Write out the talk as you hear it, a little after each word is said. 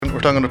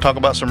we're going to talk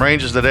about some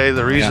ranges today.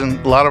 The reason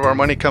a lot of our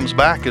money comes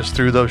back is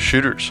through those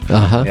shooters,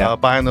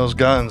 buying those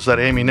guns, that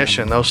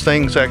ammunition. Those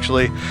things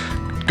actually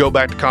go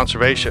back to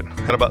conservation,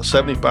 and about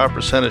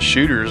 75% of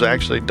shooters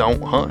actually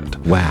don't hunt.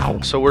 Wow.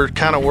 So we're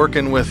kind of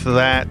working with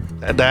that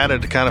data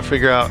to kind of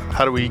figure out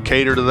how do we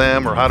cater to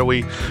them, or how do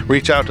we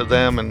reach out to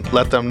them and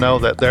let them know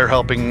that they're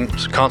helping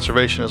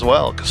conservation as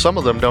well, because some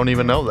of them don't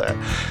even know that.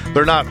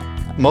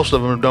 Most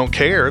of them don't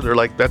care. They're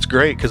like, that's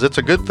great because it's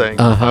a good thing.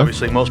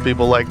 Obviously, most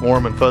people like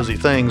warm and fuzzy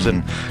things,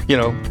 and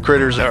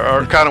critters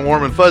are kind of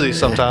warm and fuzzy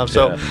sometimes.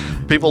 So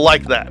people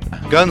like that.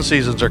 Gun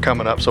seasons are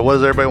coming up. So what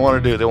does everybody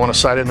want to do? They want to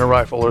sight in their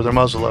rifle or their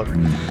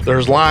muzzleloader.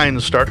 There's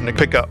lines starting to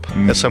pick up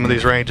at some of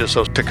these ranges.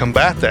 So to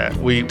combat that,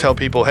 we tell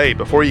people, hey,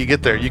 before you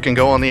get there, you can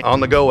go on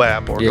the Go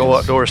app or Go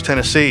Outdoors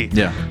Tennessee.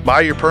 Buy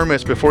your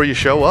permits before you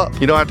show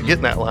up. You don't have to get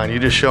in that line. You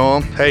just show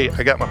them, hey,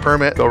 I got my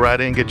permit. Go right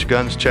in, get your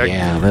guns checked.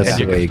 Yeah, that's and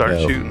the you way can start to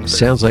go. shooting.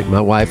 Sounds like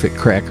my wife at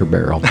Cracker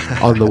Barrel.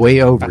 On the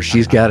way over,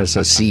 she's got us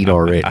a seat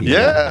already.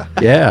 Yeah.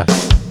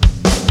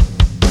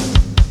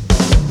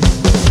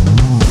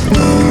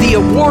 The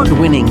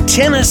award-winning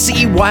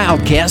Tennessee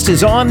WildCast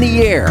is on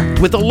the air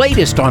with the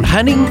latest on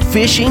hunting,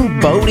 fishing,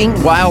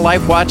 boating,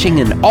 wildlife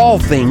watching, and all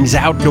things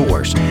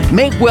outdoors.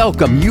 Make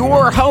welcome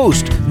your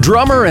host,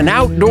 drummer and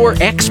outdoor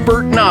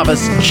expert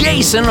novice,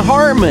 Jason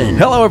Harmon.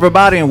 Hello,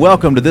 everybody, and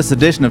welcome to this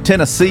edition of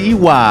Tennessee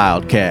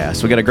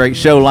WildCast. We got a great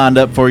show lined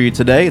up for you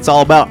today. It's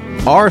all about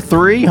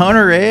R3,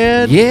 Hunter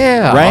Ed,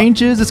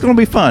 ranges. It's going to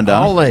be fun,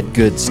 Don. All that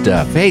good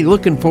stuff. Hey,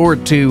 looking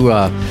forward to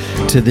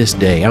this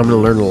day. I'm going to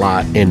learn a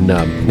lot. And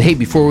hey,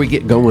 before we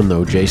get going,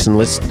 though, Jason,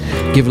 let's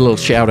give a little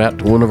shout out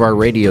to one of our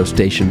radio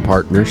station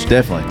partners.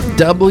 Definitely.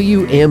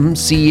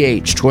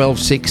 WMCH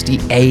 1260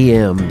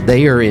 AM.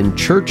 They are in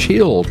Church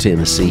Hill,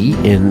 Tennessee,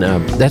 and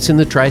that's in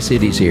the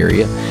Tri-Cities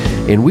area.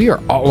 And we are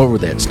all over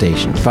that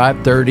station.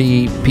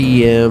 5:30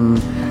 p.m.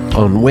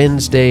 on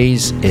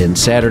Wednesdays and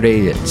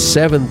Saturday at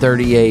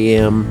 7:30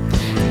 a.m.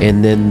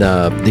 And then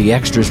the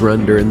extras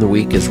run during the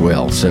week as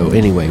well. So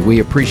anyway, we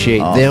appreciate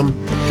them.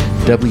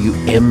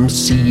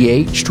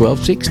 WMCH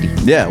 1260.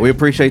 Yeah, we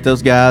appreciate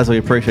those guys. We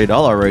appreciate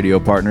all our radio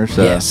partners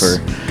yes. for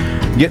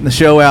getting the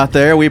show out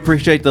there. We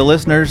appreciate the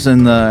listeners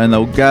and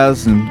the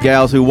guys and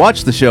gals who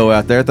watch the show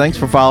out there. Thanks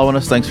for following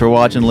us. Thanks for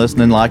watching,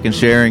 listening, liking,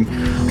 sharing,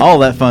 all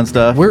that fun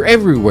stuff. We're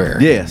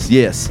everywhere. Yes.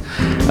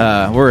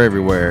 We're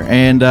everywhere.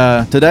 And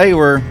today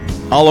we're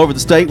all over the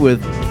state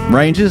with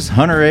ranges,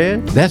 Hunter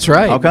Ed. That's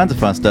right. All kinds of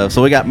fun stuff.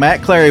 So we got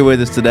Matt Clarey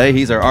with us today.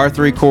 He's our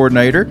R3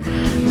 coordinator,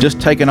 just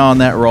taking on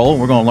that role.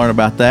 We're going to learn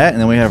about that. And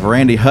then we have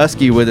Randy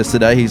Husky with us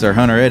today. He's our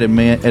Hunter Ed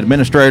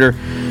administrator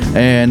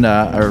and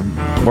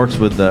works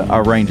with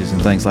our ranges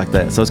and things like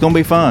that. So it's going to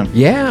be fun.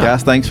 Yeah.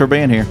 Guys, thanks for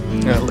being here.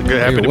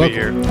 Happy to be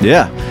here.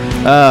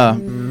 Yeah.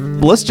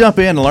 Let's jump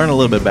in and learn a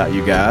little bit about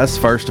you guys,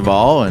 first of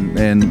all. And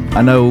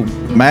I know,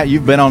 Matt,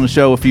 you've been on the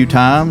show a few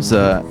times.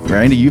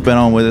 Randy, you've been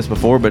on with us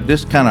before, but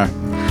just kind of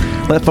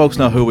let folks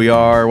know who we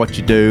are, what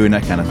you do, and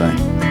that kind of thing.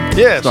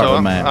 Yeah, so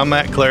I'm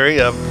Matt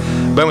Clarey.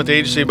 I've been with the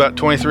agency about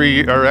 24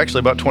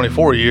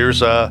 years,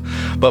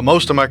 but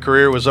most of my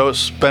career was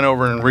spent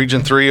over in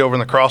Region 3 over in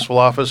the Crossville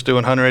office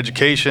doing hunter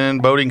education,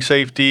 boating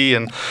safety,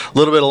 and a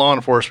little bit of law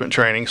enforcement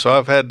training. So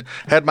I've had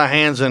my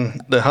hands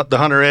in the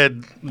Hunter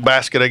Ed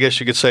basket, I guess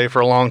you could say, for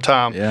a long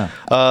time. Yeah.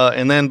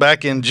 And then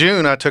back in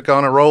June, I took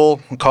on a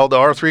role called the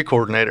R3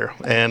 coordinator.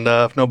 And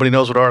if nobody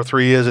knows what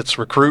R3 is, it's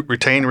recruit,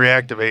 retain,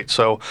 reactivate.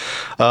 So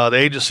the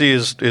agency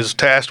is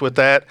tasked with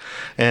that,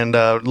 and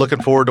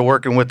looking forward to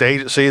working with the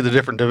agency, the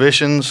different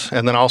divisions,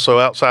 and then also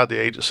outside the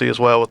agency as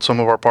well with some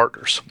of our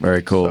partners.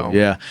 Very cool.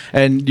 Yeah.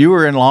 And you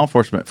were in law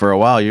enforcement for a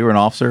while. You were an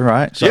officer,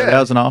 right? Started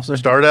out as an officer?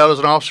 Started out as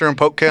an officer in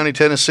Polk County,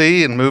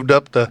 Tennessee, and moved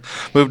up the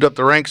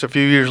ranks a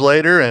few years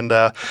later, and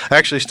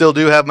actually still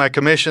do have my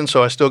commission,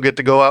 so I still get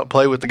to go out and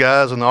play with the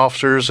guys and the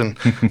officers and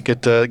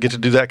get to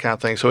do that kind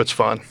of thing, so it's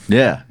fun.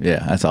 Yeah,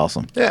 that's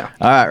awesome. Yeah.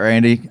 All right,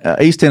 Randy,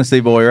 East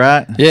Tennessee boy,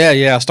 right?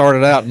 Yeah. I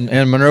started out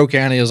in Monroe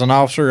County as an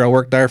officer. I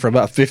worked there for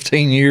about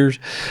 15 years.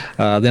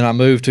 Then I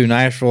moved to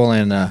Nashville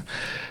and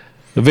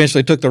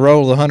eventually took the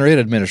role of the Hunter Ed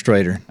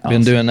administrator. Awesome.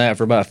 Been doing that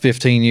for about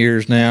 15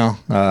 years now.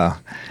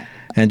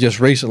 And just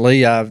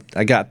recently I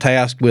got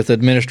tasked with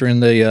administering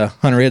the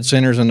Hunter Ed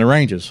centers and the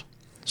ranges.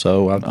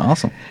 So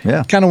awesome.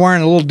 Yeah. Kind of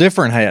wearing a little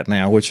different hat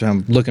now, which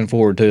I'm looking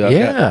forward to.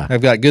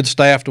 I've got good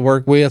staff to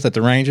work with at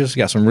the ranges.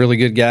 Got some really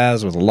good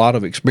guys with a lot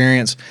of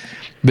experience.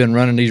 Been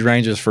running these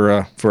ranges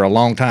for a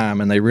long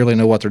time, and they really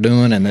know what they're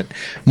doing. And that,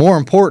 more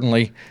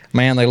importantly,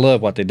 man, they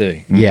love what they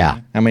do.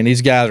 Yeah. I mean,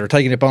 these guys are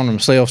taking it upon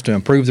themselves to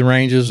improve the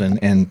ranges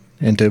and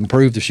to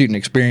improve the shooting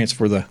experience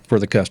for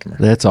the customer.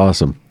 That's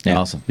awesome. Yeah.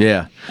 Awesome.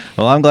 Yeah.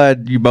 Well, I'm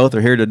glad you both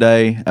are here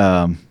today.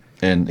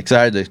 and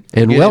excited to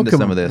and get welcome, into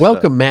some of this.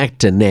 welcome Mac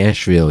to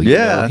Nashville.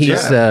 Yeah,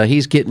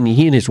 he's getting,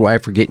 he and his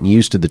wife are getting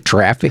used to the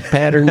traffic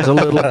patterns a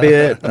little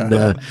bit,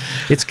 and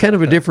it's kind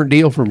of a different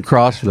deal from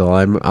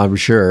Crossville, I'm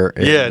sure.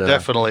 And, yeah,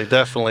 definitely.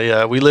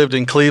 We lived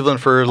in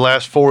Cleveland for the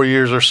last 4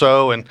 years or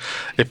so, and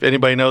if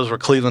anybody knows where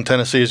Cleveland,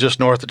 Tennessee is, just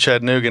north of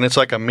Chattanooga, and it's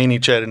like a mini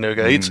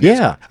Chattanooga.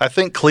 I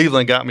think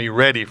Cleveland got me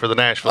ready for the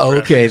Nashville.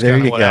 Okay, there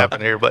you go. What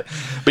happened here, but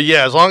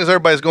yeah, as long as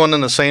everybody's going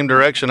in the same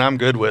direction, I'm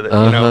good with it.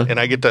 And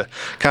I get to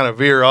kind of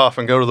veer off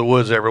and go to the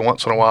woods every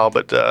once in a while.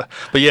 But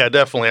yeah,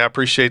 definitely, I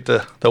appreciate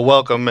the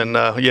welcome, and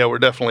yeah, we're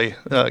definitely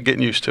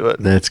getting used to it.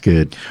 That's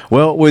good.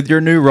 Well, with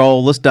your new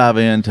role, let's dive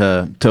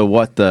into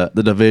what the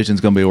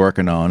division's going to be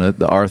working on,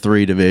 the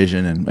R3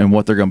 division, and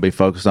what they're going to be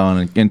focused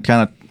on, and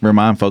kind of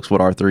remind folks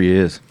what R3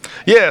 is.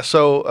 Yeah,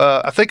 so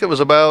I think it was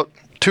about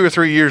 2 or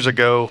 3 years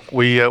ago,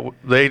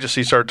 the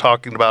agency started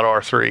talking about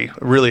R3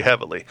 really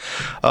heavily,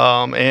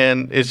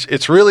 and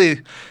it's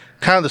really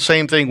kind of the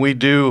same thing we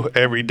do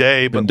every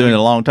day. Been doing it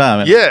a long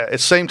time. Yeah,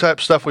 it's the same type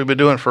of stuff we've been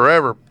doing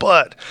forever,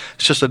 but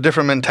it's just a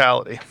different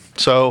mentality.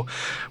 So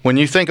when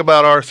you think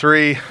about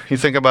R3, you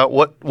think about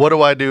what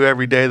do I do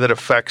every day that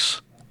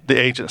affects the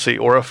agency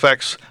or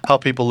affects how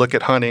people look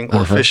at hunting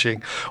or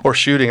fishing or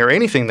shooting or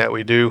anything that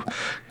we do,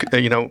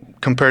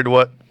 compared to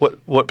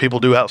what people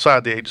do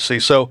outside the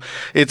agency. So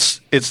it's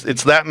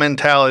that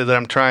mentality that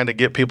I'm trying to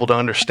get people to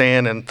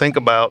understand and think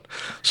about,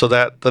 so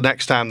that the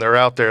next time they're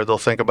out there, they'll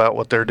think about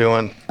what they're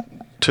doing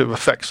to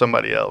affect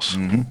somebody else.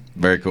 Mm-hmm.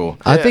 Very cool.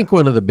 I think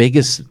one of the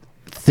biggest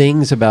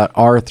things about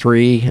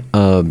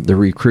R3, the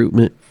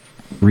recruitment,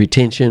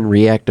 retention,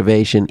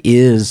 reactivation,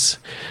 is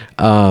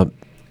that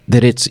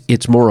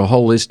it's more a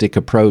holistic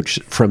approach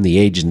from the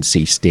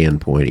agency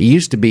standpoint. It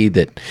used to be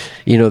that,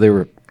 there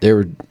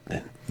were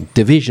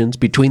divisions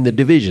between the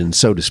divisions,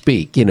 so to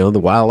speak. The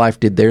wildlife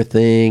did their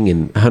thing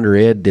and Hunter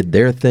Ed did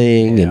their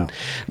thing. Yeah. And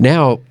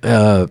now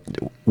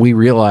we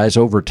realize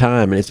over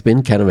time, and it's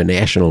been kind of a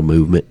national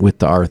movement with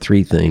the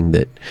R3 thing,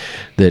 that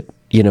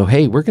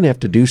hey, we're going to have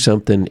to do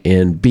something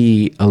and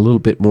be a little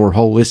bit more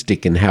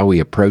holistic in how we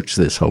approach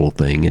this whole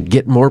thing and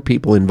get more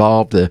people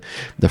involved,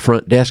 the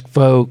front desk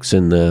folks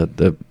and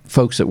the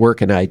folks that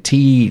work in IT,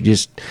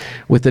 just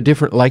with a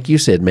different, like you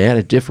said, Matt,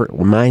 a different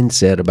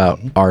mindset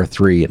about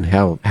R3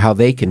 and how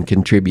they can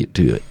contribute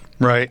to it.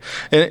 Right,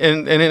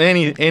 and in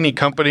any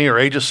company or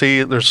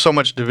agency, there's so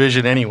much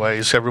division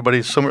anyways.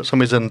 Somebody's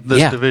in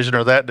this division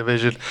or that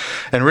division,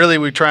 and really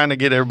we're trying to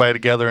get everybody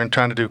together and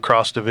trying to do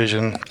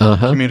cross-division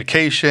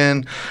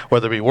communication,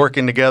 whether it be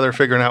working together,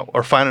 figuring out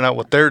or finding out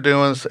what they're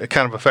doing. It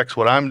kind of affects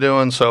what I'm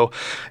doing. So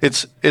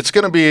it's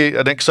going to be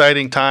an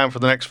exciting time for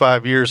the next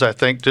 5 years, I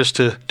think, just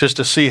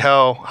to see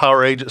how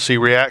our agency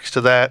reacts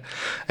to that,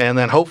 and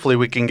then hopefully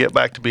we can get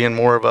back to being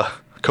more of a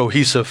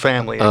cohesive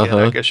family again,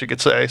 I guess you could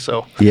say.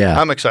 So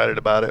yeah, I'm excited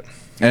about it.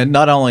 And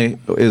not only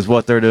is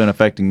what they're doing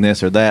affecting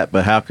this or that,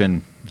 but how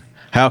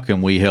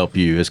can we help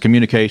you? As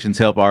communications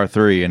help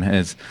R3, and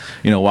as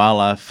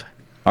wildlife,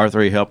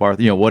 R3 help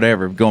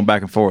whatever, going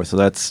back and forth. So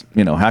that's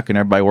how can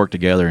everybody work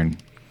together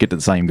and get to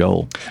the same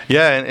goal?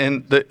 Yeah,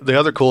 and the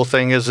other cool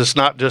thing is it's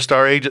not just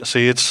our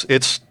agency;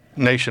 it's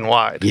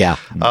nationwide. Yeah,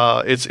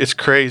 it's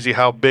crazy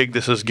how big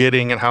this is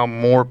getting and how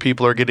more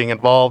people are getting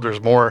involved.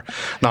 There's more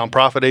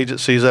nonprofit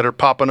agencies that are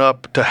popping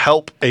up to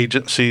help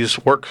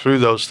agencies work through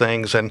those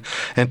things, and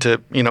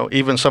to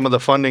even some of the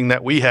funding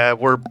that we have,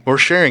 we're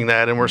sharing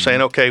that, and we're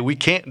saying, okay, we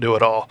can't do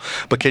it all,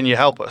 but can you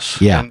help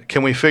us? Yeah. And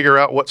can we figure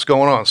out what's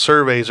going on?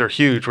 Surveys are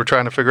huge. We're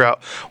trying to figure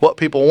out what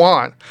people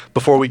want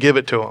before we give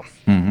it to them.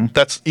 Mm-hmm.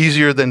 That's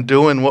easier than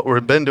doing what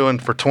we've been doing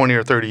for 20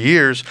 or 30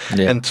 years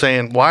and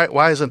saying,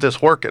 why isn't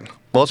this working?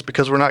 Well, it's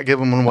because we're not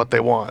giving them what they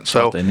want.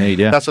 So what they need,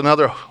 that's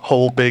another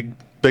whole big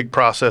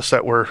process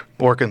that we're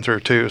working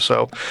through too.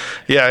 So,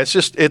 yeah, it's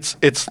just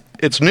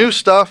it's new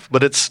stuff,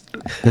 but it's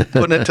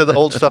putting it to the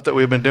old stuff that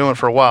we've been doing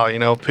for a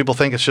while. People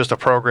think it's just a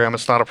program.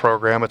 It's not a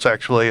program. It's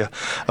actually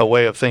a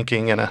way of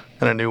thinking and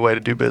a new way to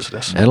do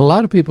business. And a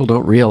lot of people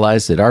don't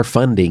realize that our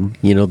funding,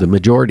 the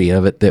majority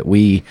of it that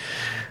we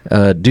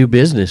do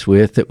business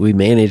with, that we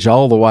manage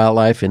all the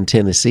wildlife in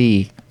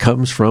Tennessee,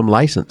 comes from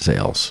license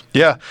sales.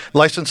 Yeah,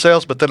 license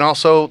sales, but then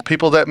also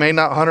people that may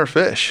not hunt or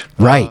fish.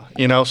 Right.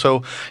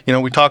 So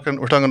we're talking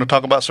to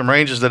talk about some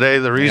ranges today.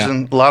 The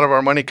reason a lot of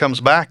our money comes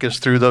back is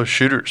through those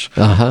shooters,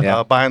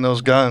 buying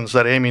those guns,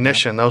 that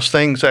ammunition. Those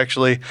things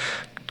actually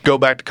go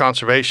back to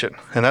conservation,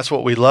 and that's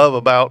what we love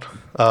about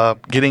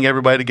getting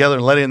everybody together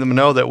and letting them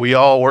know that we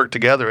all work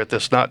together at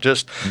this. Not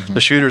just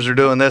the shooters are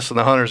doing this and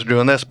the hunters are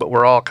doing this, but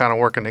we're all kind of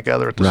working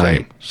together at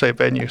the same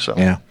venue. So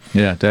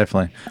yeah,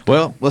 definitely.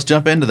 Well, let's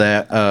jump into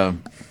that.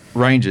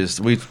 Ranges.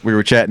 We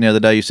were chatting the other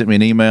day. You sent me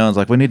an email. It's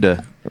like, we need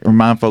to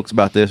remind folks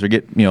about this, or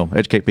get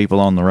educate people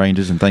on the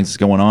ranges and things that's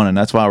going on, and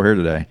that's why we're here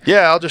today.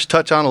 Yeah, I'll just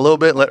touch on a little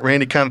bit and let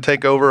Randy kind of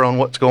take over on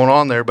what's going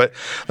on there. But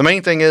the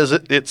main thing is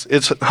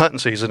it's hunting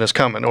season is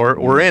coming, or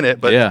we're in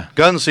it, but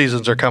gun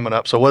seasons are coming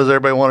up. So what does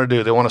everybody want to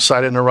do? They want to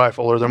sight in their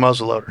rifle or their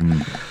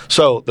muzzleloader.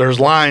 So there's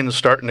lines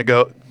starting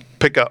to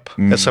pick up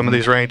at some of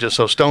these ranges.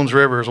 So Stones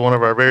River is one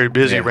of our very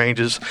busy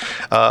ranges,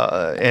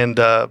 and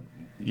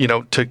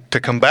to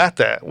combat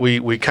that,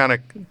 we kind of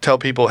tell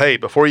people, hey,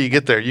 before you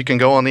get there, you can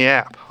go on the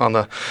app, on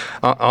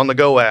the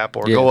Go app,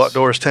 or Go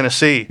Outdoors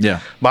Tennessee. Yeah.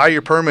 Buy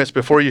your permits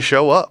before you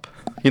show up.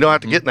 You don't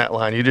have to get in that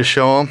line. You just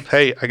show them,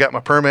 hey, I got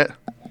my permit.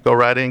 Go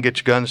right in, get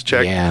your guns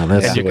checked, and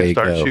you can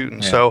start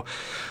shooting. Yeah. So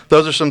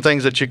those are some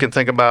things that you can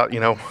think about,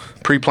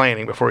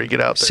 pre-planning before you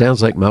get out there.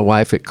 Sounds like my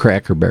wife at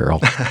Cracker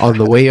Barrel. On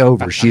the way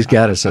over, she's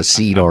got us a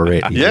seat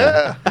already.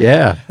 Yeah.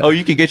 Yeah. Oh,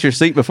 you can get your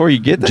seat before you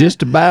get there?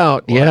 Just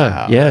about,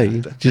 yeah. Yeah,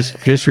 you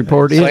just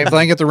report in. Same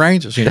thing at the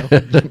ranges,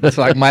 It's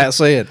like Matt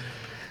said.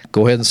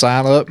 Go ahead and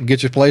sign up and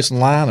get your place in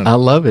line. I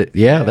love it.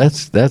 Yeah,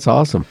 that's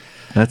awesome.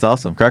 That's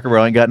awesome. Cracker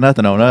Barrel ain't got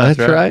nothing on us.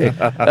 That's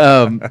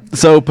right.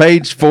 So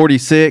page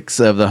 46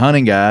 of the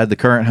hunting guide, the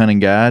current hunting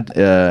guide,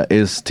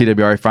 is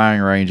TWRA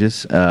firing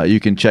ranges. You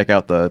can check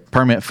out the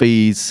permit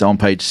fees on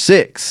page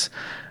 6.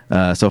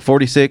 So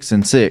 46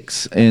 and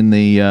 6 in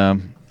the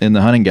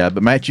hunting guide.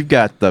 But Matt, you've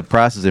got the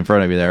prices in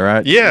front of you there,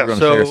 right? Yeah. We're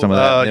So share some of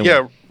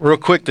that. real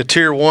quick, the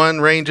tier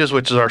 1 ranges,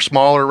 which is our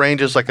smaller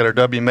ranges, like at our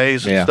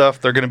WMAs and stuff,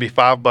 they're going to be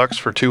 $5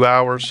 for 2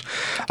 hours,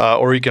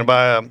 or you can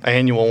buy an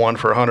annual one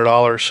for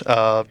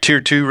 $100.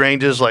 Tier 2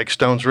 ranges like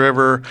Stones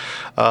River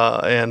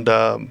and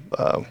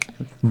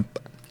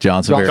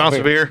John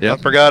Severe. Yep.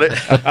 I forgot it.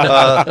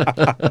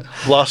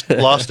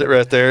 Lost it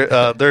right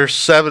there. They're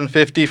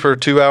 $750 for a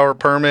 2-hour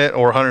permit,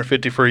 or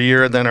 $150 for a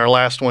year. And then our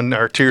last one,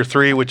 our tier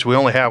 3, which we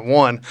only have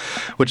one,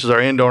 which is our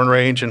indoor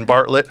range in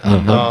Bartlett.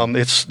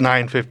 It's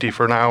 $950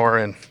 for an hour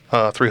and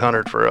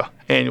 $300 for a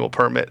annual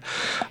permit.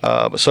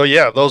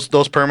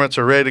 Those permits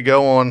are ready to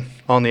go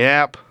on the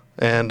app,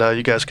 and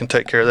you guys can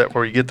take care of that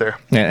before you get there.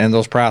 Yeah, and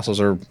those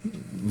prices are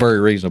very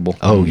reasonable.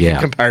 Oh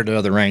yeah, compared to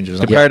other ranges.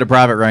 Compared to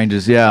private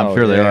ranges, I'm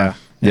sure they are.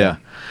 Yeah.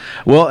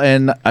 Well,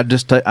 and I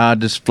just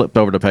flipped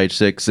over to page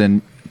 6,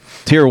 and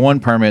tier 1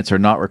 permits are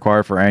not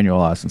required for annual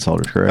license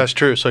holders, correct? That's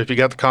true. So if you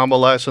got the combo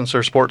license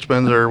or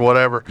sportsman's or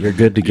whatever, you're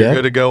good to go. You're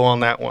good to go on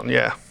that one.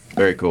 Yeah.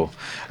 Very cool.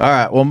 All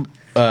right. Well,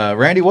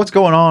 Randy, what's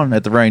going on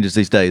at the ranges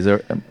these days?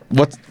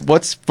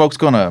 What's folks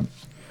going to?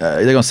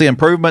 They're going to see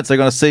improvements. They're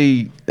going to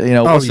see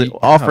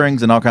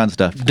offerings and all kinds of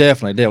stuff.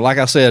 Definitely. Like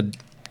I said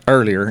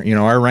earlier,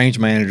 our range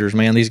managers,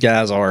 man, these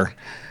guys are.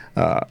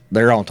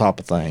 They're on top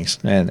of things,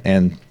 and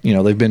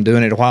they've been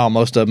doing it a while.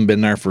 Most of them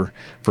been there for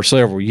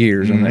several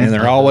years, and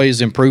they're always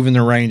improving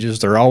their ranges.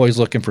 They're always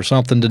looking for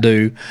something to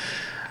do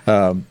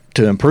to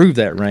improve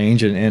that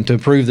range and to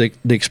improve the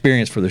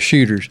experience for the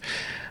shooters.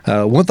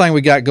 One thing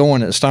we got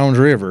going at Stones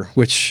River,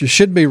 which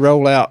should be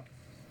rolled out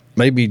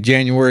maybe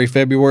January,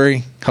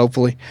 February,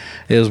 hopefully,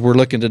 is we're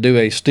looking to do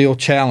a steel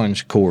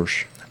challenge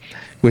course,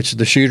 which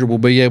the shooter will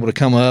be able to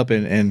come up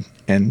and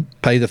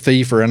pay the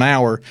fee for an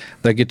hour.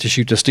 They get to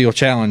shoot the steel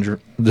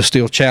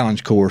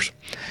challenge course.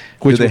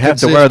 Do they have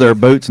to wear their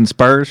boots and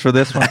spurs for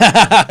this one?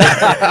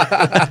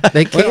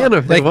 They can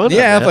if they want.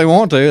 Yeah, if they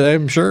want to,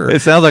 I'm sure.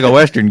 It sounds like a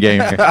Western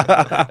game here.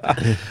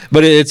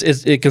 But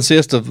it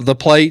consists of the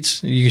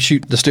plates. You can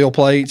shoot the steel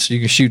plates. You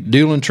can shoot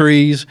dueling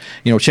trees.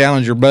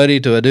 Challenge your buddy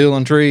to a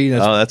dueling tree.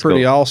 That's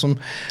pretty cool. Awesome.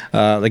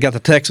 They got the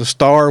Texas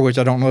Star, which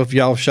I don't know if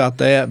y'all shot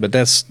that, but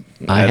that's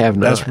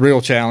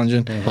real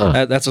challenging.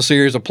 That's a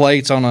series of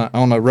plates on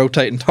a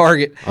rotating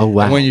target. Oh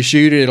wow! And when you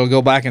shoot it, it'll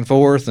go back and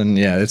forth, and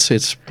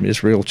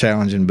it's real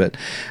challenging. But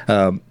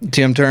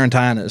Tim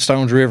Turrentine at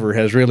Stones River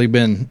has really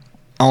been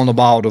on the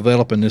ball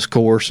developing this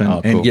course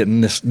and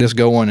getting this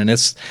going, and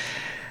it's.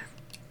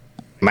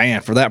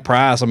 Man, for that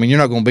price, you're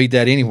not going to beat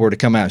that anywhere to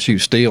come out and shoot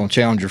steel and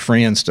challenge your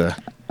friends to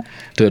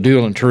a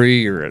dueling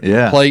tree or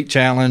a plate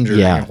challenge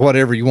or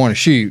whatever you want to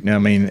shoot.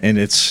 And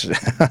it's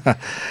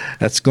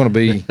that's going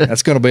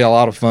to be a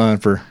lot of fun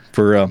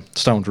for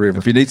Stones River.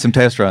 If you need some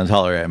test runs,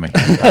 holler at me.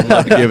 I'd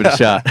love to give it a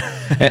shot.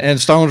 And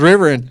Stones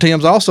River and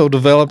Tim's also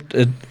developed.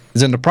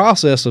 Is in the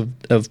process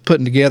of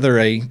putting together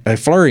a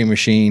flurry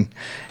machine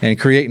and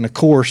creating a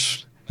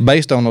course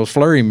based on those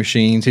flurry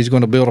machines. He's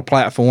going to build a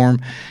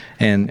platform,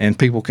 and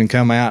people can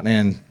come out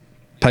and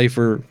pay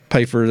for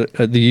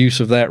the use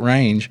of that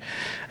range.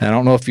 And I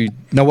don't know if you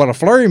know what a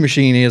flurry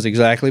machine is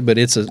exactly, but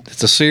it's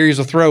a series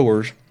of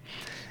throwers,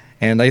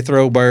 and they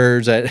throw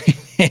birds at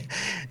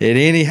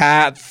any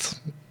height,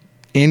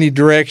 any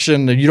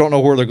direction. You don't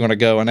know where they're going to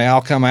go, and they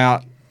all come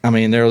out.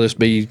 There'll just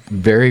be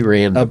very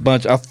random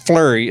a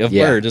flurry of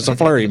birds. It's a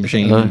flurry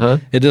machine.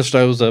 It just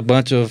throws a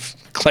bunch of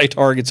clay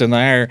targets in the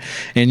air,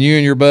 and you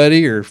and your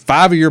buddy or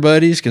 5 of your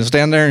buddies can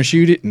stand there and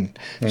shoot it and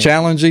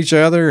challenge each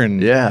other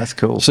and that's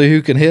cool. See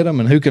who can hit them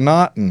and who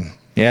cannot. And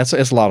it's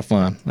a lot of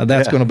fun.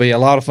 That's going to be a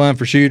lot of fun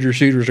for shooters.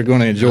 Shooters are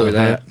going to enjoy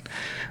that.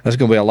 That's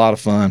going to be a lot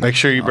of fun. Make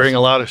sure you bring a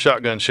lot of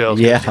shotgun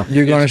shells. Yeah,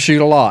 you're going to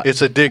shoot a lot.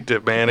 It's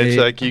addictive, man. It's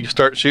like you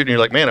start shooting, you're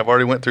like, man, I've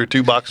already went through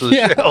 2 boxes of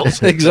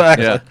shells.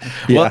 Exactly.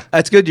 Well,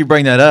 that's good you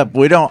bring that up.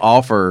 We don't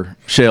offer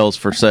shells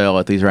for sale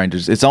at these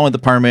ranges. It's only the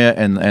permit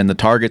and the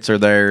targets are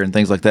there and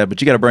things like that. But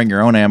you got to bring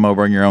your own ammo,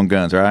 bring your own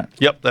guns, right?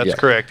 Yep, that's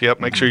correct. Yep,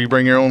 make sure you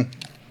bring your own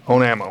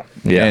ammo.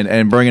 Yeah,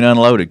 and bring it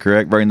unloaded,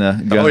 correct? Bring the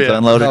guns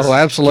unloaded. Oh,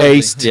 absolutely.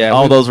 Cased,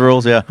 all those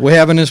rules, We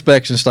have an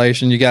inspection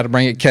station. You got to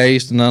bring it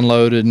cased and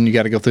unloaded, and you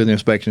got to go through the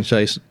inspection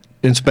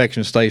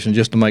inspection station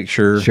just to make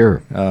sure.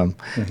 Sure.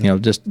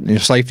 Just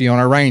safety on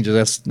our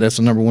ranges. That's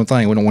the number one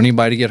thing. We don't want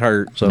anybody to get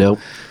hurt. So, nope.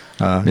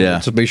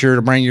 So be sure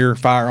to bring your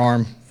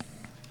firearm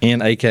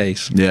in a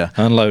case. Yeah.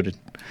 Unloaded.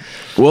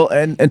 Well,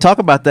 and talk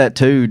about that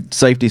too,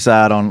 safety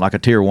side on like a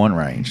tier 1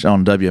 range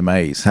on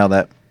WMAs, how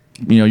that,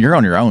 you're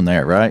on your own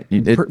there, right?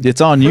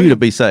 It's on you to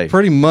be safe.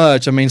 Pretty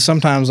much. I mean,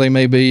 sometimes they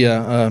may be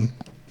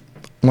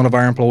one of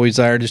our employees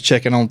there just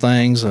checking on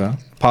things,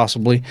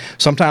 possibly.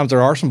 Sometimes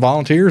there are some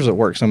volunteers that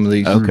work some of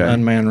these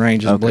unmanned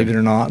ranges, believe it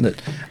or not,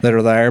 that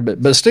are there.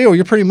 But still,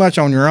 you're pretty much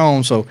on your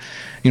own. So,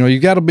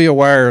 you've got to be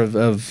aware of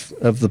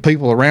the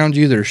people around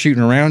you that are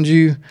shooting around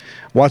you.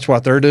 Watch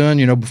what they're doing,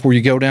 before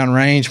you go down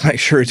range. Make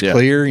sure it's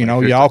clear.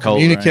 Y'all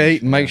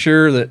communicate and make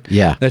sure that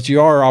that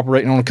you are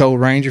operating on a cold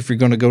range if you're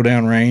going to go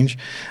down range.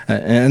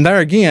 And there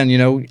again,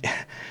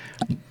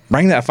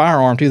 bring that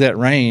firearm to that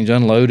range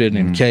unloaded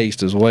and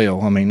cased as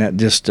well. I mean,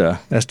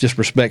 that's just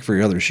respect for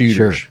your other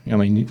shooters. Sure. I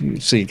mean,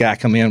 you see a guy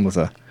come in with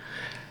a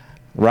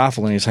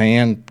rifle in his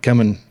hand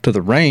coming to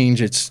the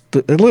range. It's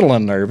a little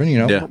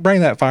unnerving.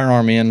 Bring that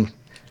firearm in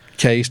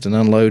cased and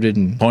unloaded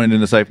and pointed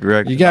in the safe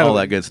direction. All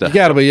that good stuff. You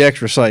got to be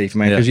extra safe,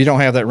 man, because you don't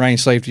have that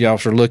range safety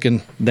officer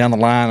looking down the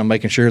line and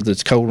making sure that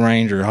it's cold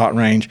range or hot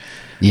range.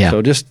 Yeah.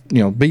 So just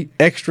be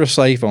extra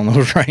safe on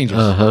those ranges.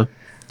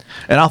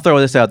 And I'll throw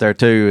this out there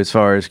too, as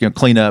far as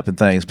clean up and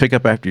things. Pick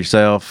up after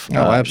yourself.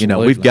 Oh,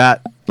 absolutely. We've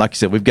got, like you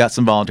said, we've got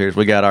some volunteers.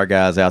 We got our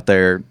guys out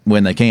there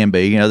when they can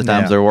be. Other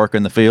times they're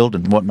working the field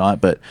and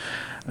whatnot, but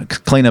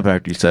clean up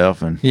after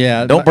yourself and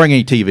don't bring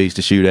any TVs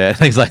to shoot at,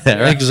 things like that.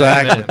 Right?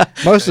 Exactly.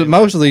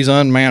 most of these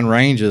unmanned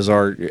ranges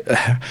are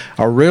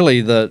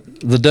really the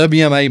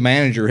WMA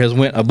manager has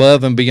went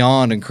above and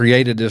beyond and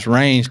created this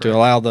range to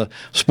allow the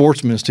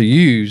sportsmen to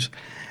use.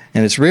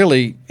 And it's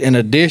really an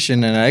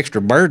addition and an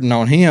extra burden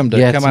on him to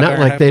come out there. It's not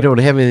like they don't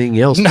have anything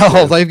else.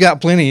 No, they've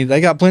got plenty. They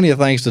got plenty of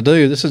things to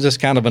do. This is just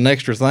kind of an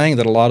extra thing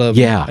that a lot of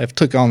them have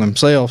took on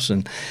themselves.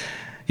 And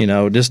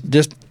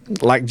just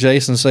like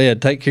Jason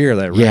said, take care of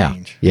that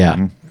range. Yeah.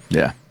 Mm-hmm.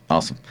 Yeah.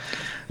 Awesome.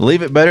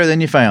 Leave it better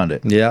than you found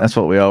it. Yeah. That's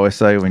what we always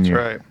say when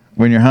you're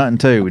hunting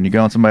too. When you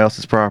go on somebody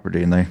else's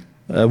property and they.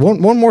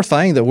 One more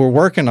thing that we're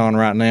working on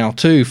right now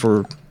too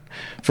for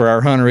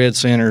our hunter ed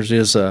centers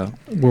is we're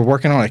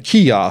working on a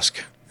kiosk.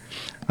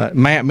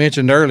 Matt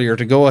mentioned earlier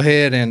to go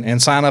ahead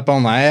and sign up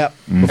on the app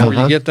before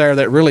you get there.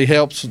 That really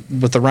helps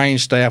with the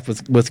range staff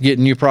with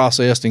getting you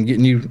processed and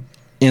getting you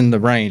in the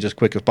range as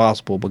quick as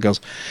possible, because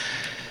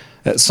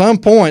at some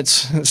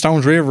points,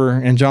 Stones River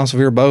and John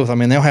Sevier both, I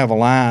mean, they'll have a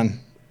line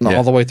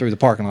all the way through the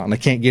parking lot, and they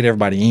can't get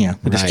everybody in.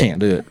 They just can't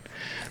do it.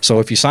 So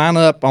if you sign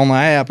up on the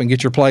app and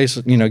get your place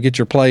and get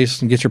your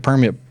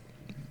permit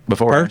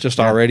purchased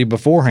already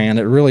beforehand,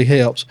 it really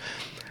helps.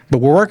 But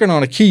we're working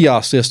on a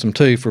kiosk system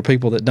too for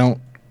people that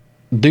don't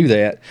do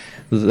that.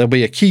 There'll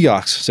be a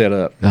kiosk set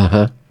up,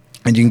 and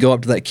you can go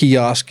up to that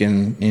kiosk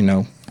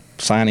and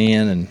sign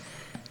in and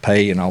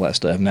pay and all that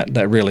stuff, and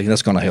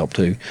that's going to help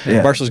too.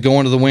 Versus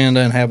going to the window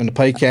and having to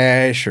pay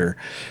cash, or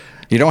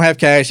you don't have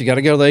cash, you got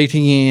to go to the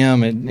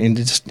ATM, and it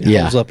just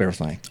holds up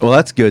everything. Well,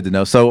 that's good to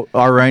know. So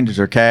our ranges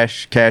are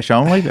cash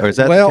only, or is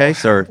that the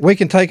case? Or we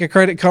can take a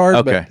credit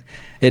card, but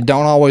it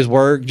don't always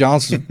work.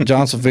 John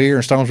Sevier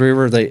and Stones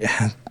River,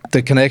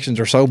 the connections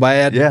are so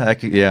bad.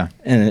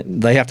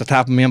 And they have to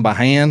type them in by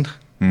hand,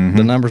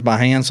 the numbers by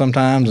hand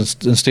sometimes,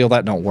 and still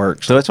that don't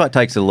work. So that's why it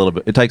takes a little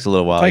bit. It takes a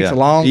little while. It takes a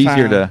long time.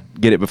 Easier to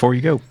get it before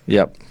you go.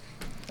 Yep.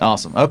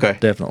 Awesome. Okay.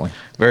 Definitely.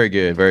 Very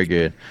good. Very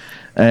good.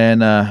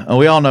 And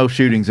we all know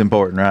shooting's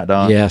important, right,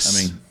 Don?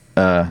 Yes.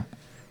 I mean,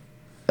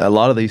 a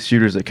lot of these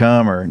shooters that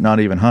come are not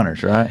even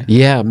hunters, right?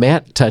 Yeah,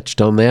 Matt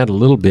touched on that a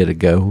little bit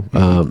ago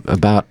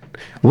about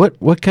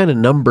what kind of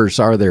numbers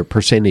are there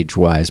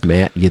percentage-wise,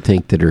 Matt, you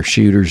think, that are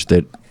shooters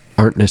that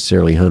aren't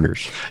necessarily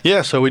hunters?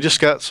 Yeah, so we just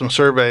got some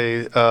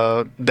survey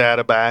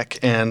data back,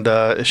 and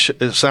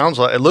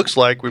it looks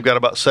like we've got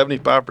about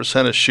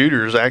 75% of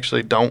shooters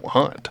actually don't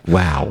hunt.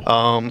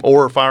 Wow.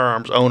 Or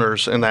firearms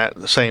owners in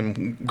that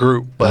same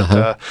group.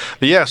 But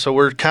yeah, so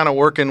we're kind of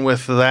working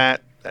with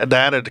that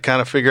data to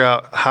kind of figure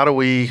out how do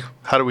we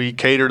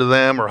cater to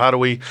them, or how do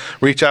we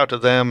reach out to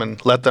them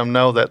and let them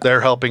know that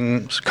they're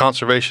helping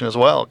conservation as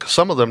well, because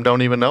some of them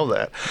don't even know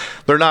that.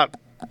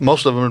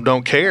 Most of them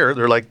don't care.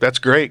 They're like, that's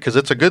great because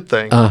it's a good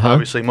thing.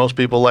 Obviously, most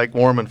people like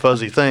warm and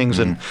fuzzy things,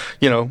 and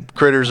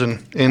critters and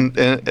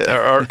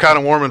are kind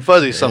of warm and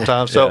fuzzy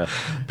sometimes. So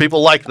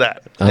people like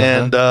that,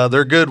 and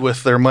they're good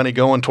with their money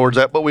going towards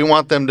that. But we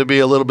want them to be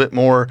a little bit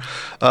more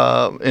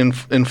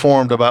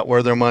informed about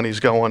where their money's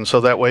going,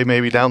 so that way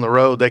maybe down the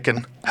road they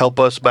can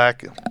help us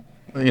back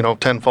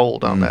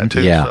tenfold on that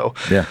too.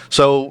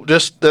 So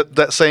just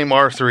that same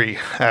R3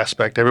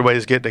 aspect,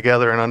 everybody's getting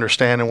together and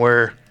understanding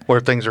where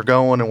things are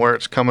going and where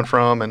it's coming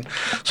from, and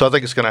so I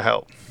think it's going to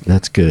help.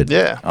 That's good.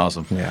 Yeah.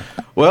 Awesome. Yeah.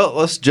 Well,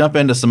 let's jump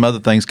into some other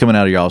things coming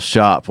out of y'all's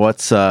shop.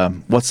 What's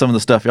some of the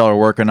stuff y'all are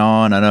working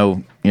on? I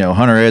know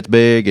Hunter Ed's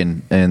big,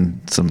 and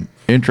some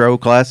intro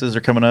classes are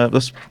coming up.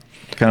 That's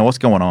kind of what's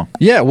going on.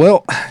 Yeah.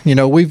 Well,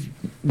 we've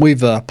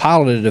we've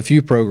piloted a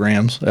few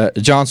programs.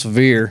 John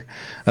Severe,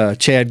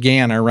 Chad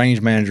Gann, our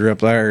range manager up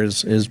there,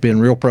 has been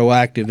real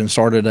proactive and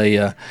started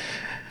a.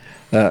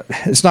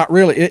 It's not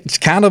really. It's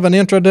kind of an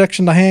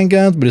introduction to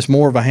handguns, but it's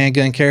more of a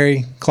handgun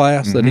carry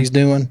class that he's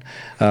doing.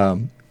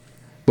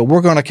 But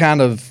we're going to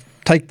kind of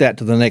take that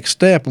to the next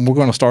step, and we're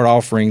going to start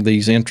offering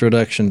these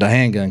introduction to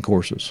handgun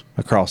courses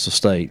across the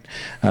state.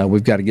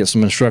 We've got to get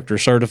some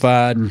instructors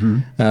certified,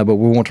 but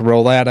we want to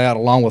roll that out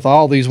along with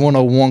all these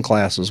 101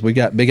 classes. We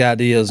got big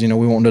ideas.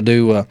 We want to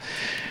do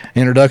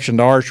introduction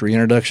to archery,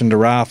 introduction to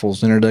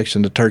rifles,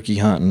 introduction to turkey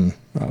hunting,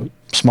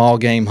 small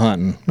game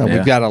hunting.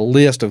 We've got a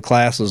list of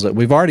classes that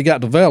we've already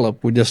got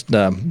developed. We just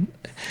need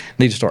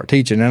to start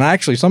teaching. And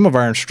actually, some of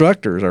our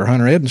instructors, our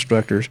hunter ed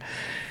instructors,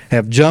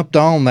 have jumped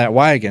on that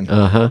wagon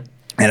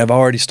and have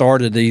already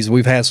started these.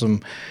 We've had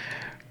some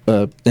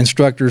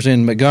instructors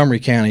in Montgomery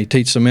County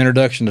teach some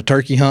introduction to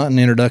turkey hunting,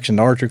 introduction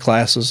to archery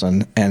classes,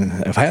 and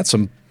have had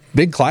some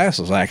big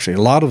classes, actually.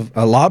 A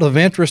lot of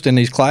interest in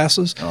these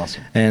classes.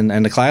 Awesome.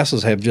 And the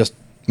classes have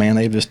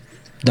they've just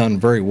done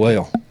very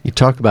well. You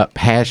talk about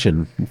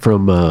passion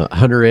from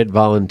Hunter Ed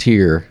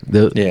Volunteer.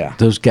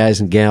 Those guys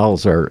and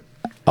gals are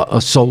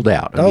sold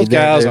out. Those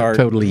guys are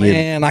totally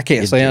in. I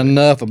can't say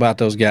enough about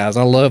those guys.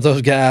 I love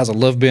those guys. I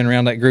love being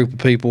around that group of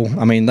people.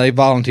 I mean, they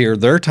volunteer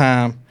their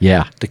time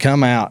to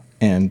come out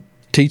and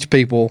teach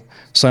people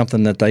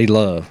something that they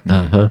love,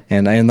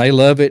 and they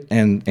love it.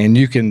 And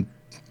you can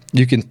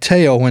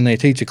tell when they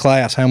teach a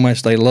class how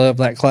much they love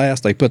that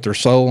class. They put their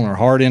soul and their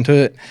heart into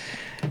it,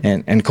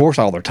 and of course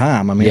all their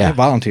time. I mean, they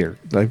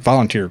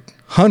volunteer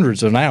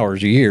hundreds of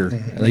hours a year.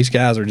 These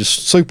guys are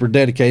just super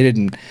dedicated,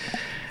 and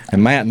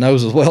Matt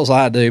knows as well as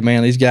I do,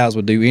 man, these guys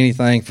would do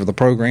anything for the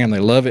program. They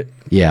love it.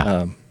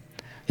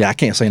 I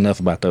can't say enough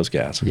about those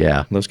guys.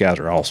 Those guys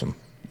are awesome.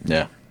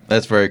 Yeah,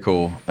 that's very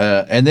cool.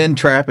 And then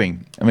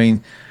trapping. I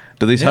mean,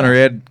 do these hunter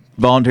ed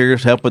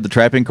volunteers help with the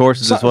trapping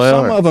courses as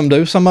well? Some of them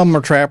do. Some of them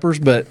are trappers,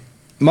 but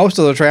most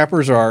of the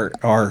trappers are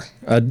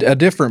a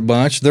different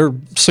bunch. They're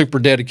super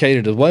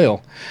dedicated as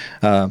well.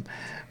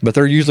 But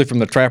they're usually from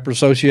the trapper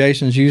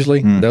associations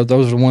usually.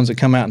 Those are the ones that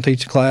come out and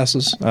teach the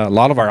classes. A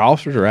lot of our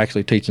officers are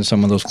actually teaching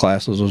some of those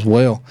classes as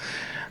well.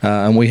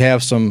 And we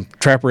have some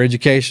trapper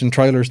education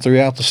trailers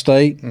throughout the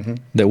state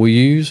that we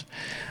use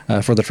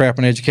for the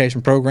trapping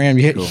education program.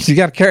 You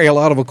got to carry a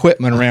lot of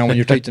equipment around when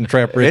you're teaching the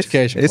trapper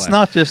education It's class.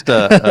 not just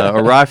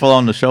a rifle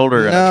on the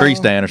shoulder and a tree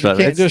stand or something.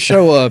 You can't just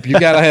show up. You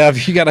got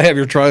to have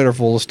your trailer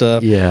full of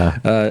stuff.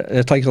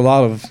 It takes a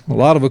lot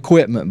of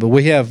equipment, but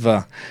we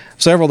have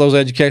several of those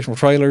educational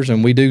trailers,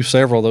 and we do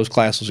several of those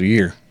classes a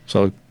year.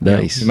 So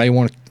nice. You may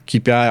want to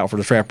keep your eye out for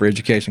the trapper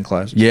education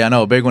classes. Yeah, I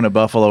know. A big one at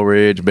Buffalo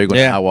Ridge, a big one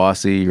at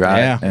Hiawassee,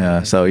 right?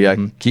 Yeah.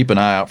 So, keep an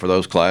eye out for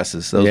those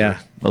classes.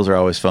 Those are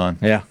always fun.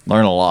 Yeah.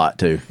 Learn a lot,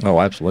 too. Oh,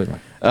 absolutely.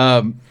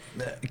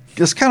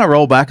 Just kind of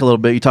roll back a little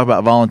bit. You talk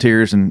about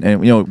volunteers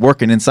and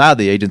working inside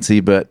the agency,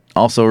 but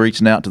also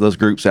reaching out to those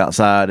groups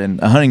outside.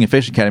 And a Hunting and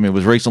Fishing Academy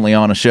was recently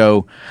on a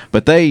show,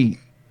 but they're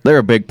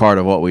a big part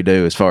of what we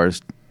do as far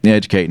as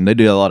educating. They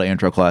do a lot of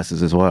intro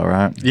classes as well,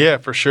 right? Yeah,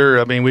 for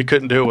sure. I mean, we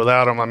couldn't do it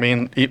without them. I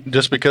mean,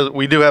 just because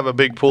we do have a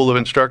big pool of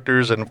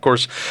instructors and, of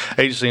course,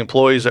 agency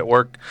employees that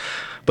work.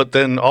 But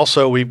then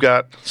also we've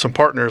got some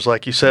partners,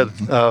 like you said,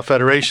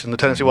 Federation. The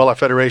Tennessee Wildlife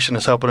Federation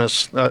is helping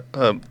us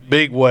a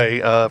big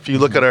way. If you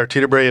look at our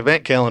Teterbray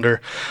event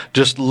calendar,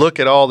 just look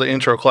at all the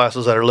intro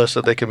classes that are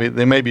listed.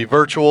 They may be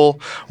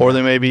virtual or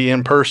they may be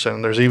in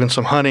person. There's even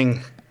some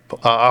hunting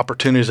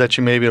opportunities that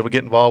you may be able to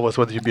get involved with,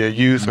 whether you be a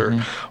youth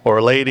or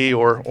a lady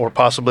or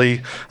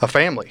possibly a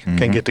family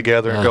can get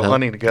together and go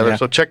hunting together.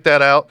 So check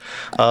that out.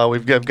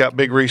 We've got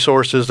big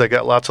resources. They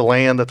got lots of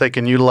land that they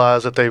can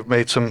utilize that they've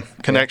made some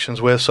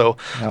connections with. So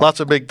lots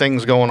of big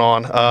things going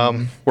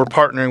on. We're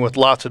partnering with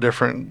lots of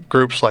different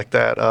groups like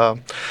that.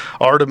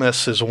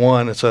 Artemis is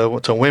one. It's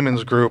a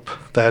women's group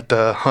that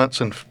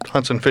hunts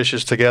and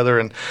fishes together,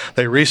 and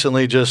they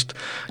recently just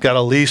got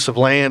a lease of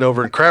land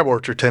over in Crab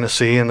Orchard,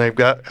 Tennessee, and they've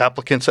got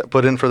applicants that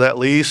put in for that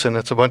lease, and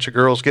it's a bunch of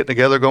girls getting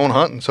together going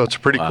hunting. So it's a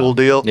pretty cool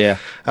deal.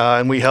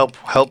 And we help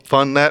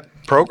fund that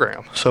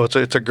program. So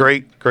it's a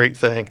great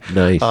thing.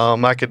 Nice.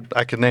 I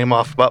could name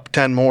off about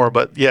 10 more,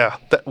 but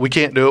we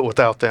can't do it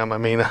without them. I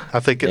mean, I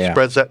think it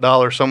spreads that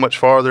dollar so much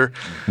farther.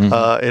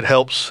 It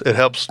helps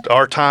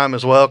our time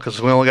as well,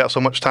 because we only got so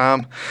much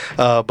time.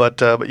 But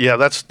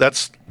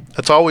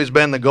that's always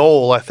been the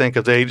goal, I think,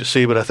 of the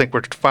agency. But I think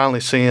we're finally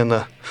seeing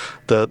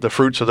the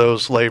fruits of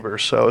those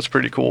labors. So it's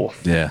pretty cool.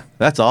 Yeah,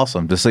 that's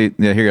awesome to see.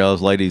 Hear all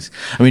those ladies.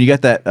 I mean, you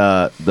got that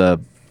the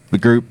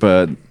group.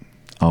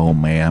 Oh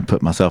man, I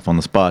put myself on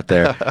the spot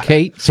there.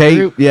 Kate,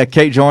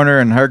 Kate Joyner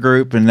and her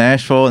group in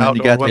Nashville, and then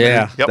you got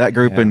that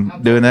group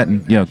and doing that,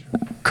 and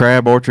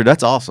crab orchard.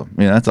 That's awesome.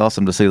 That's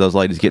awesome to see those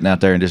ladies getting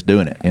out there and just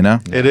doing it.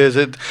 It is.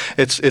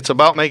 It's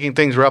about making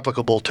things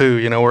replicable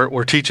too.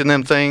 We're teaching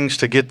them things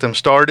to get them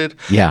started.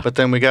 Yeah. But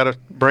then we got to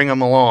bring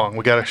them along.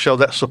 We got to show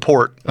that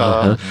support,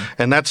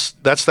 and that's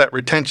that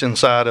retention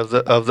side of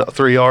the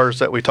 3 R's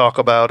that we talk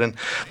about. And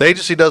the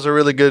agency does a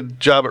really good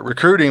job at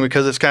recruiting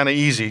because it's kind of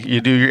easy.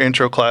 You do your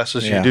intro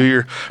classes, you do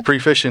your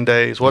pre-fishing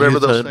days, whatever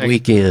Youth those hunt things.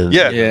 weekends.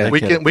 Yeah. We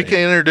can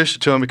introduce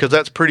it to them because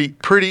that's pretty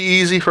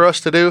easy for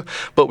us to do.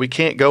 But we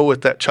can't go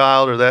with that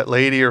child or that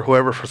lady or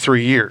whoever for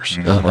 3 years.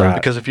 Right.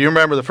 Because if you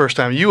remember the first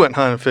time you went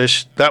hunting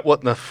fish, that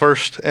wasn't the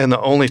first and the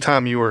only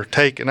time you were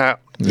taken out.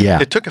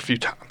 Yeah. It took a few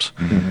times.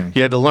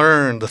 You had to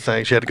learn the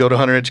things. You had to go to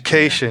hunter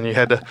education. You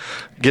had to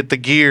get the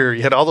gear.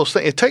 You had all those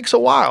things. It takes a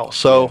while.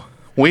 So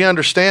we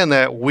understand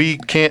that we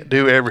can't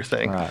do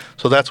everything. Right.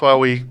 So that's why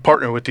we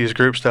partner with these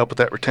groups to help with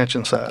that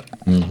retention side.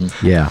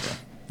 Yeah.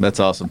 That's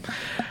awesome.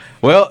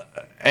 Well,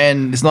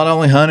 and it's not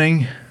only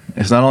hunting,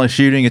 it's not only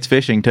shooting, it's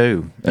fishing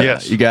too.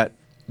 Yes. You got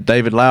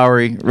David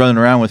Lowry running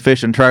around with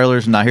fishing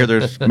trailers, and I hear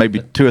there's maybe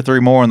 2 or 3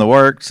 more in the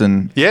works.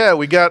 And yeah,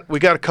 we got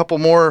a couple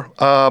more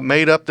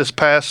made up this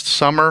past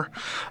summer.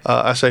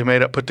 I say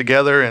made up, put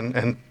together,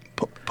 and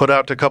put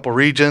out to a couple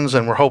regions,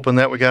 and we're hoping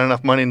that we got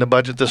enough money in the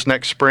budget this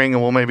next spring,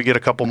 and we'll maybe get a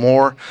couple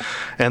more.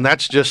 And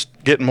that's just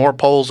getting more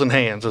poles in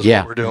hands is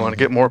what we're doing.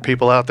 Get more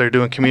people out there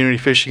doing community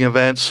fishing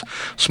events,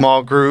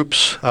 small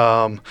groups.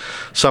 Some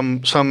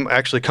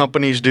actually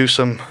companies do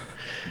some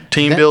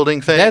team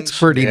building things. That's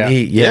pretty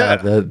neat. Yeah.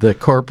 The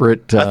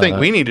corporate. I think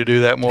we need to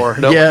do that more.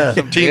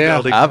 Some team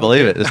building. I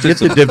believe it. It's Get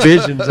just the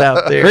divisions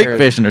out there. creek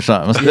fishing or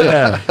something.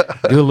 Yeah.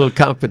 Do a little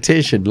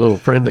competition, a little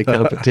friendly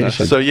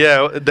competition. So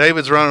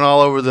David's running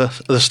all over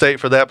the state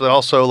for that, but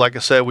also, like I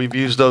said, we've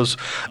used those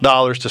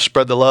dollars to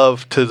spread the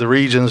love to the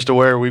regions to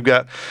where we've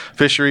got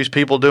fisheries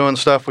people doing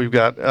stuff, we've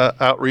got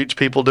outreach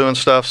people doing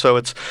stuff. So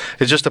it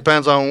just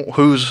depends on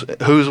who's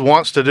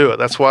wants to do it.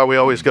 That's why we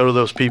always go to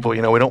those people. We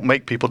don't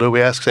make people do it.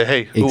 We ask, say,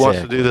 hey, who wants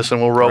to do this,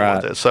 and we'll roll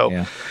with it. So,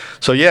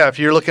 if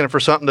you're looking for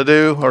something to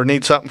do or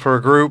need something for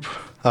a group,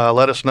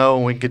 let us know,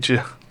 and we can get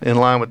you in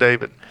line with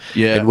David.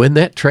 Yeah. And when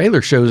that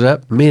trailer shows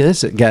up,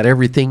 it's got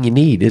everything you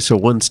need. It's a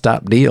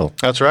one-stop deal.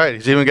 That's right.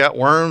 He's even got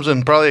worms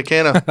and probably a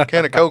can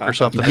of Coke or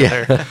something in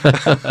there.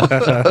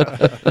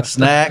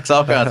 Snacks,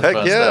 all kinds of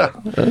fun yeah.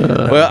 stuff.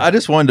 Well, I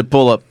just wanted to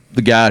pull up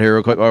the guide here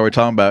real quick while we're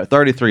talking about it.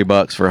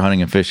 $33 for a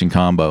hunting and fishing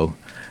combo.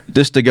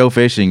 Just to go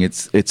fishing,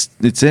 it's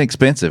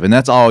inexpensive, and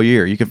that's all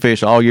year. You can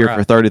fish all year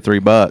for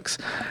 $33.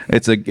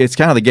 It's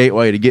kind of the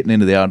gateway to getting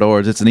into the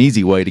outdoors. It's an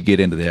easy way to get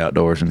into the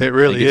outdoors and it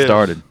really get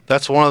started.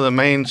 That's one of the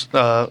main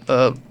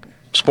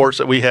sports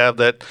that we have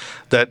that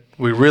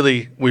we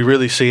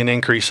really see an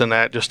increase in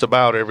that just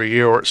about every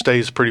year, or it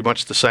stays pretty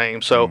much the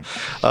same. So,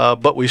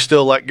 but we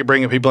still like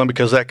bringing people in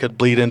because that could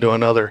bleed into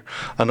another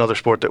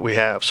sport that we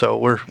have. So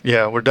we're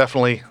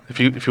definitely, if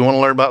you want to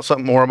learn about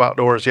something more about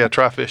outdoors,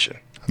 try fishing.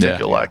 I think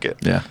you'll like it.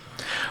 Yeah.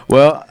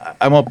 Well,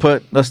 I'm going to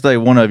put, let's say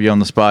one of you on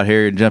the spot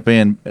here and jump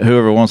in,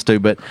 whoever wants to.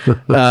 But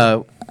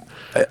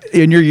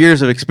in your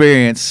years of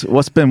experience,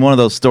 what's been one of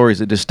those stories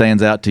that just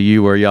stands out to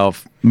you where y'all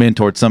have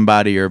mentored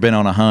somebody or been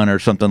on a hunt or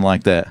something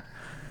like that?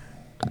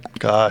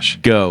 Gosh.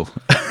 Go.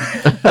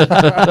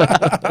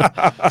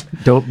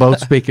 Don't both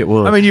speak at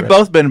once. I mean, you've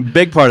both been a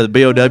big part of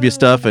the BOW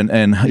stuff and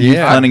youth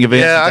hunting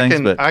events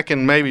and things. I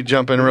can maybe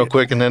jump in real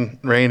quick, and then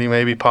Randy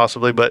maybe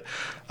possibly. But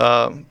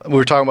we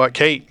were talking about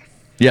Kate.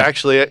 Yeah.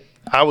 Actually,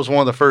 I was one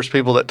of the first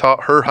people that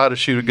taught her how to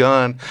shoot a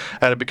gun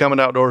at a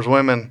Becoming Outdoors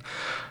Women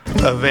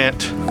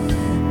event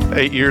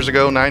 9 years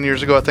ago,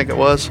 I think it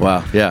was.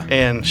 Wow, yeah.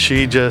 And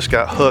she just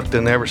got hooked,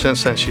 and ever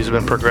since then, she's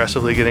been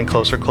progressively getting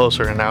closer,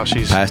 and now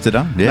she's passed it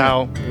on. Yeah.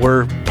 Now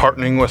we're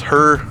partnering with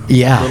her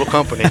little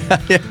company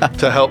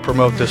to help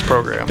promote this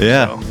program.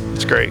 Yeah. So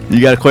it's great. You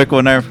got a quick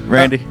one there,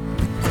 Randy?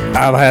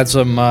 I've had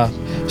some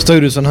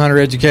students in hunter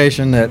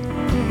education that,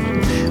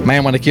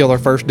 man, when they kill their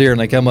first deer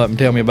and they come up and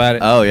tell me about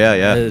it. Oh,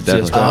 yeah. It's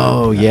definitely.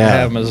 just, I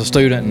have them as a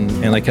student,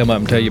 and they come up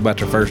and tell you about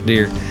their first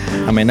deer.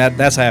 I mean,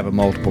 that's happened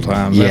multiple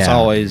times. Yeah.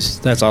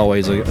 That's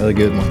always a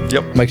good one.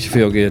 Yep. Makes you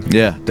feel good.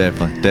 Yeah,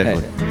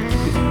 definitely.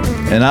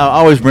 And I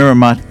always remember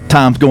my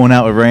times going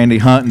out with Randy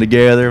hunting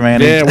together, man.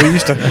 Yeah, we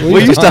used to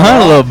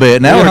hunt a little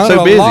bit. Now we're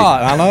so busy. A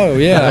lot. I know,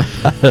 yeah.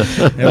 We used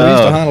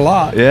to hunt a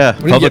lot. Yeah,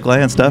 public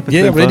land stuff.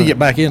 Yeah, we need to get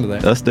back into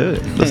that. Let's do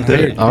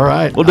it. All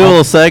right. We'll do a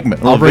little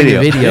segment. I'll bring a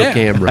video Yeah.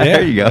 camera.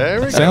 There you go. There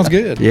we go. Sounds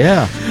good.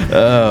 Yeah.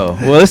 Oh,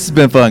 well, this has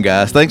been fun,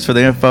 guys. Thanks for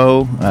the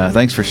info.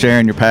 Thanks for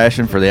sharing your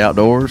passion for the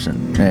outdoors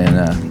and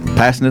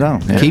passing it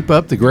on. Yeah. Keep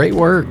up the great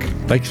work.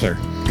 Thank you, sir.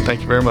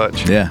 Thank you very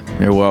much. Yeah,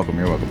 you're welcome.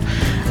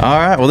 All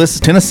right, well, this is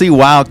Tennessee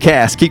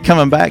WildCast. Keep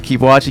coming back,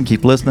 keep watching,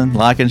 keep listening,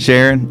 liking,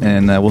 sharing,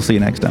 and we'll see you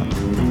next time.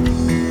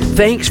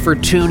 Thanks for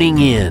tuning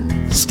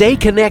in. Stay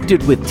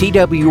connected with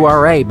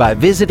TWRA by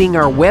visiting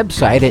our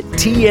website at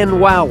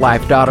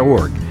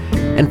tnwildlife.org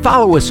and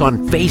follow us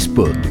on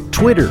Facebook,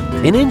 Twitter,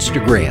 and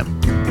Instagram.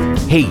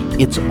 Hey,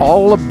 it's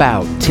all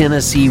about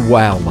Tennessee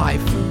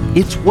wildlife.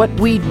 It's what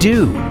we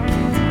do.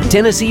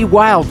 Tennessee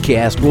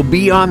WildCast will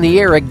be on the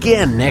air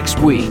again next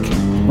week.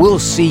 We'll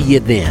see you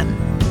then.